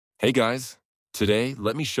Hey guys, today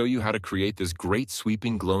let me show you how to create this great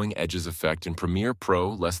sweeping glowing edges effect in Premiere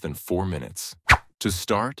Pro less than 4 minutes. To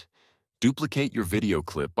start, duplicate your video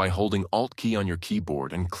clip by holding Alt key on your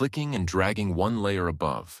keyboard and clicking and dragging one layer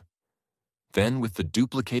above. Then with the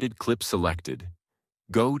duplicated clip selected,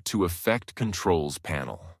 go to Effect Controls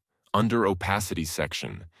panel. Under Opacity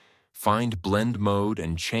section, find Blend Mode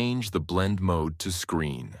and change the blend mode to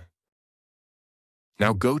Screen.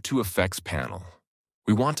 Now go to Effects panel.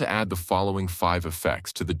 We want to add the following 5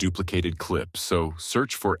 effects to the duplicated clip, so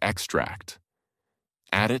search for Extract.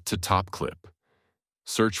 Add it to Top Clip.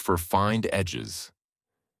 Search for Find Edges.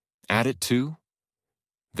 Add it to,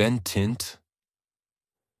 then Tint,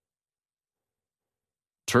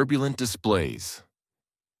 Turbulent Displays,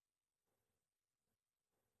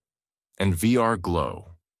 and VR Glow.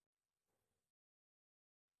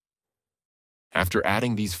 After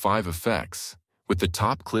adding these 5 effects, with the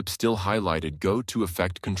top clip still highlighted, go to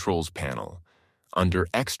Effect Controls panel. Under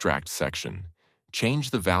Extract section, change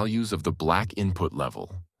the values of the black input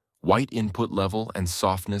level, white input level, and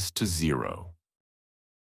softness to 0.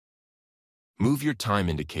 Move your time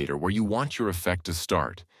indicator where you want your effect to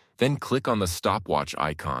start, then click on the stopwatch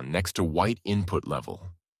icon next to white input level.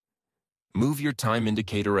 Move your time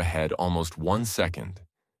indicator ahead almost 1 second,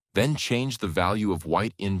 then change the value of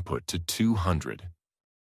white input to 200.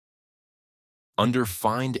 Under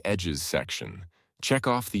Find Edges section, check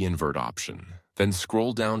off the invert option, then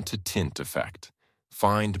scroll down to Tint effect.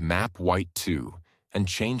 Find Map White 2 and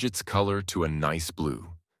change its color to a nice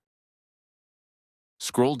blue.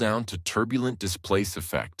 Scroll down to Turbulent Displace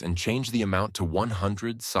effect and change the amount to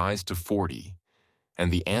 100, size to 40, and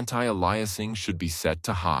the anti-aliasing should be set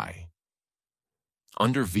to high.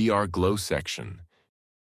 Under VR Glow section,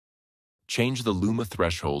 change the Luma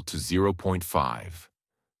threshold to 0.5.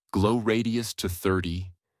 Glow radius to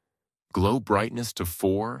 30, glow brightness to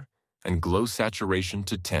 4, and glow saturation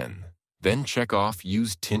to 10. Then check off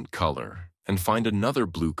Use Tint Color and find another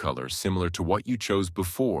blue color similar to what you chose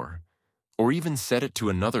before, or even set it to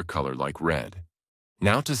another color like red.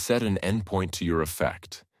 Now to set an endpoint to your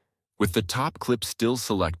effect. With the top clip still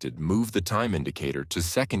selected, move the time indicator to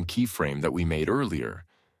second keyframe that we made earlier.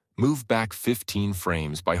 Move back 15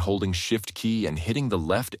 frames by holding Shift key and hitting the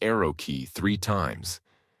left arrow key 3 times.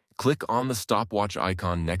 Click on the stopwatch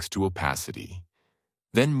icon next to opacity.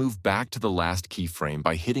 Then move back to the last keyframe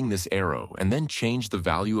by hitting this arrow and then change the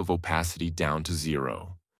value of opacity down to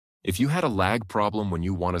 0. If you had a lag problem when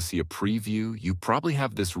you want to see a preview, you probably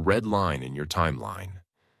have this red line in your timeline.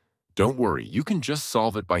 Don't worry, you can just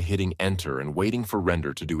solve it by hitting Enter and waiting for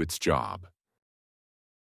render to do its job.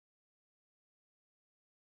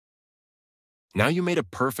 Now you made a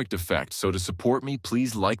perfect effect, so to support me,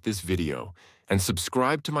 please like this video and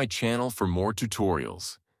subscribe to my channel for more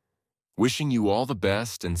tutorials. Wishing you all the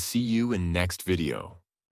best and see you in next video.